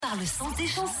parle sans tes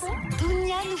chansons,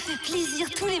 Dounia nous fait plaisir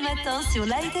tous les matins sur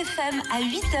Light FM à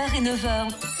 8h et 9h.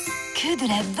 Que de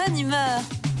la bonne humeur.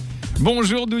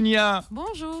 Bonjour Dounia.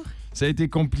 Bonjour. Ça a été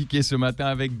compliqué ce matin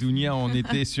avec Dounia, on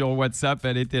était sur WhatsApp,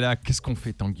 elle était là. Qu'est-ce qu'on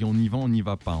fait Tanguy? On y va, on n'y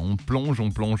va pas. On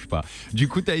plonge pas. Du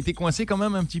coup, t'as été coincé quand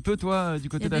même un petit peu toi du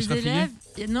côté d'Ashrafillah?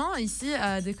 Non, ici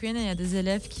à De Queen, il y a des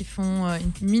élèves qui font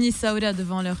une mini saouda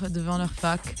devant leur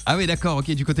fac. Ah oui, d'accord,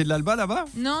 ok. Du côté de l'Alba là-bas?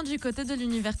 Non, du côté de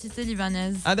l'université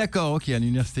libanaise. Ah d'accord, ok, à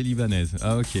l'université libanaise.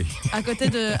 Ah ok. À côté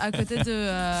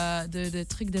de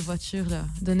trucs des voitures là,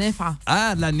 de Nefa.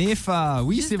 Ah, de la Nefa,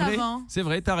 oui. Juste c'est vrai. avant. C'est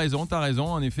vrai, t'as raison.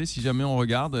 En effet, si jamais on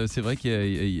regarde, c'est vrai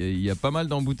qu'il y a pas mal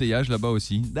d'embouteillages là-bas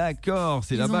aussi. D'accord,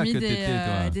 c'est là-bas que t'étais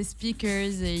toi. Des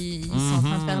speakers et ils sont en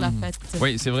train de faire la fête.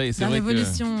 Oui, c'est vrai. La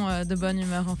révolution de bonne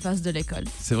humeur en face de l'école.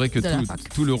 C'est vrai que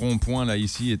tout le rond-point là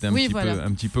ici est un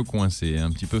petit peu coincé,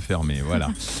 un petit peu fermé. Voilà.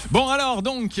 Bon alors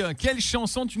donc, quelle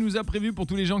chanson tu nous as prévu pour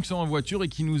tous les gens qui sont en voiture et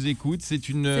qui nous écoutent? C'est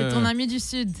ton ami du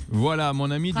Sud. Voilà,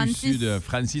 mon ami du Sud,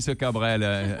 Francis Cabrel.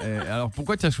 Alors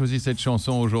pourquoi tu as choisi cette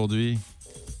chanson aujourd'hui?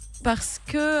 Parce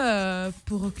que,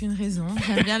 pour aucune raison,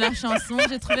 j'aime bien la chanson,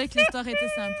 j'ai trouvé que l'histoire était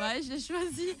sympa et je l'ai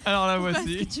choisie. Alors la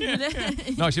voici. Parce que tu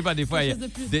voulais. Non, je sais pas,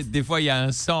 des fois il y a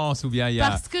un sens ou bien il y a...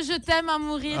 Parce que je t'aime à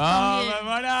mourir. Ah, ben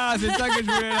voilà, c'est ça que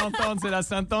je voulais entendre, c'est la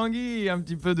Saint-Tanguy, un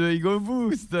petit peu de Ego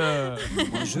Boost.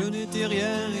 Moi je n'étais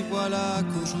rien et voilà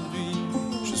qu'aujourd'hui,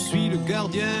 je suis le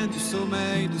gardien du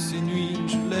sommeil de ces nuits,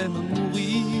 je l'aime à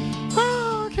mourir.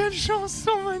 Oh, quelle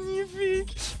chanson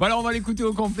magnifique! Bon alors on va l'écouter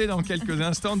au complet dans quelques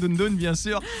instants, Dun bien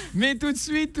sûr. Mais tout de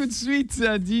suite,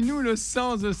 dis-nous le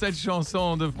sens de cette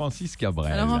chanson de Francis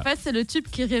Cabrel. Alors en fait c'est le tube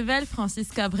qui révèle Francis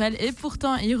Cabrel et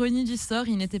pourtant, ironie du sort,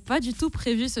 il n'était pas du tout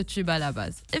prévu ce tube à la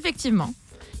base. Effectivement,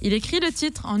 il écrit le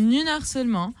titre en 1 heure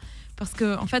seulement. Parce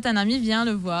qu'en fait, un ami vient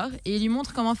le voir et il lui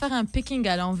montre comment faire un picking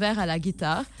à l'envers à la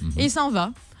guitare. Et il s'en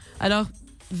va. Alors,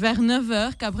 vers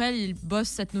 9h, Cabrel, il bosse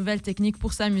cette nouvelle technique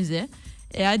pour s'amuser.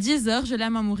 Et à 10h, Je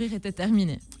l'aime à mourir était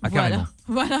terminé. Ah,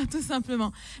 voilà, tout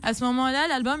simplement. À ce moment-là,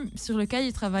 l'album sur lequel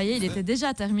il travaillait, il était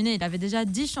déjà terminé. Il avait déjà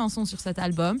 10 chansons sur cet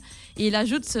album. Et il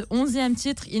ajoute ce 11e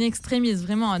titre in extremis,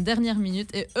 vraiment en dernière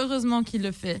minute. Et heureusement qu'il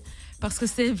le fait. Parce que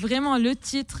c'est vraiment le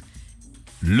titre...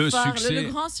 Le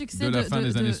grand succès de la fin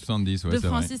des années 70, de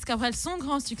Francis Cabrel, son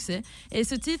grand succès. Et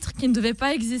ce titre qui ne devait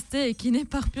pas exister et qui naît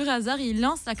par pur hasard, il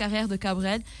lance la carrière de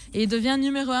Cabrel et il devient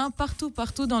numéro 1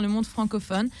 partout dans le monde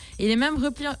francophone. Et il est même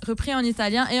repris en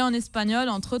italien et en espagnol,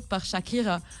 entre autres par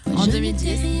Shakira en 2010.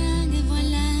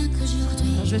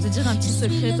 Alors, je vais te dire un petit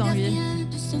secret, Tanguy.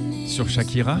 Sur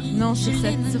Shakira? Non, sur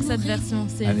cette version.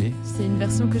 C'est une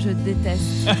version que je déteste.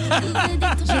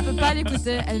 Je peux pas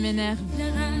l'écouter, elle m'énerve.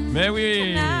 Mais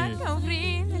oui!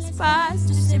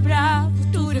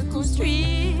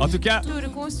 En tout cas,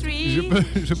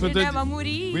 je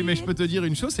peux te dire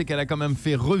une chose, c'est qu'elle a quand même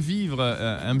fait revivre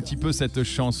un petit peu cette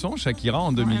chanson, Shakira,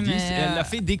 en 2010. Et elle l'a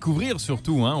fait découvrir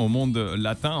surtout au monde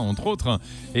latin, entre autres.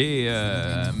 Et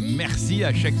merci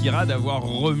à Shakira d'avoir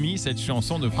remis cette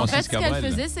chanson de Francis Cabrel. En fait, ce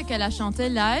qu'elle faisait, c'est qu'elle a chanté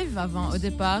live au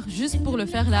départ, juste pour le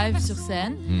faire live sur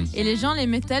scène. Et les gens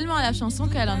l'aimaient tellement à la chanson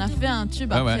qu'elle en a fait un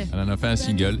tube après. Ouais, elle en a fait un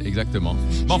single, exactement.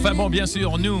 Bon, bien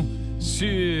sûr, nous...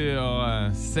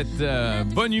 sur cette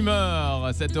bonne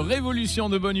humeur, cette révolution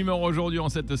de bonne humeur aujourd'hui en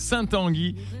cette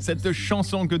Saint-Tanguy, cette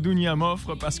chanson que Dounia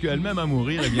m'offre parce qu'elle m'aime à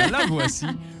mourir, et bien la voici,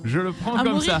 je le prends à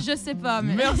comme mourir, ça. Je sais pas,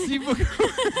 mais... Merci beaucoup.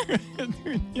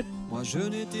 Moi je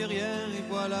n'étais rien et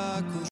voilà que